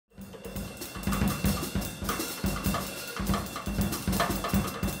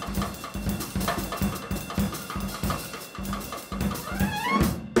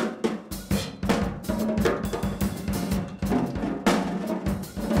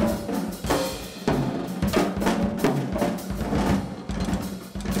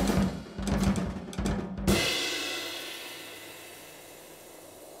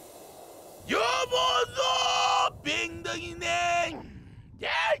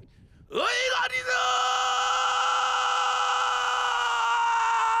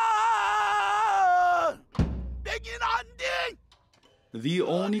The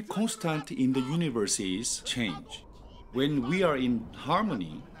only constant in the universe is change. When we are in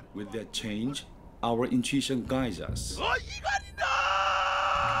harmony with that change, our intuition guides us.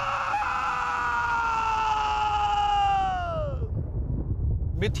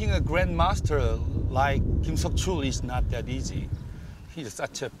 Meeting a grandmaster like Kim Seok-chul is not that easy. He's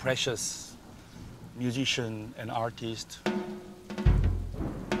such a precious musician and artist.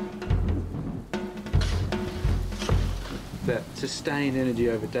 That sustained energy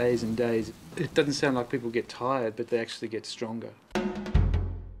over days and days. It doesn't sound like people get tired, but they actually get stronger.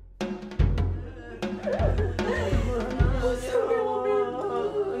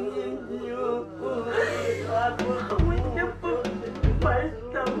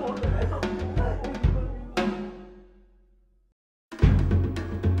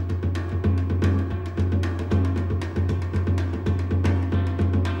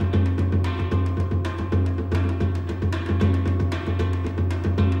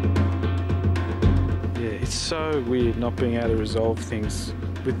 It's so weird not being able to resolve things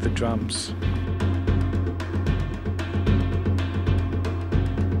with the drums.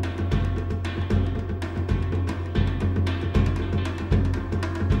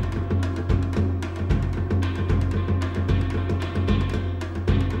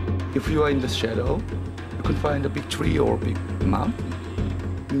 If you are in the shadow, you can find a big tree or a big mountain.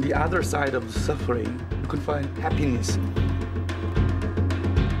 On the other side of the suffering, you can find happiness.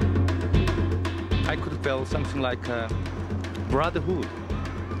 I could feel something like brotherhood,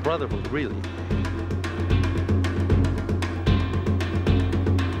 really.